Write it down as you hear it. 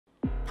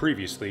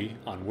Previously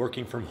on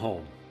Working From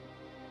Home.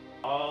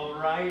 All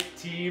right,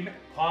 team,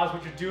 pause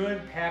what you're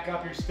doing, pack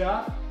up your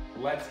stuff.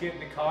 Let's get in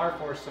the car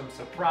for some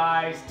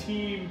surprise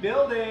team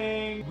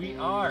building. We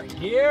are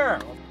here.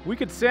 We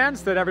could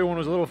sense that everyone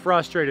was a little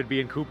frustrated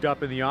being cooped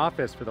up in the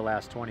office for the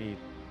last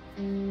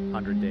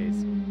 100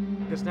 days.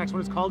 This next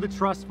one is called the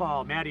trust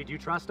fall. Maddie, do you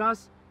trust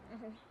us?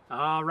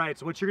 All right,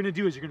 so what you're gonna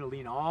do is you're gonna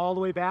lean all the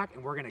way back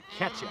and we're gonna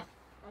catch you.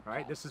 All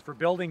right, this is for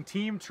building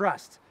team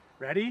trust.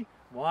 Ready?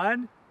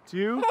 1,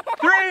 2,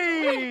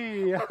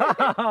 3!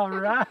 All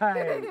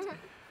right.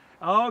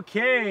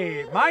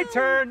 Okay, my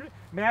turn.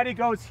 Maddie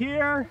goes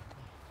here.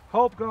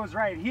 Hope goes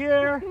right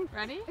here.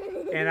 Ready?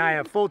 And I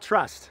have full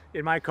trust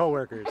in my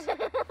coworkers.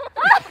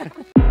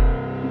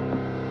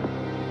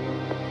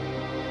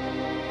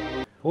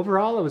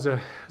 Overall, it was a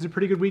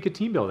pretty good week of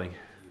team building,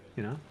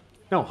 you know?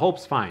 No,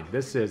 Hope's fine.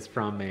 This is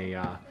from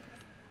a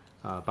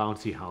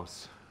bouncy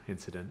house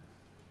incident.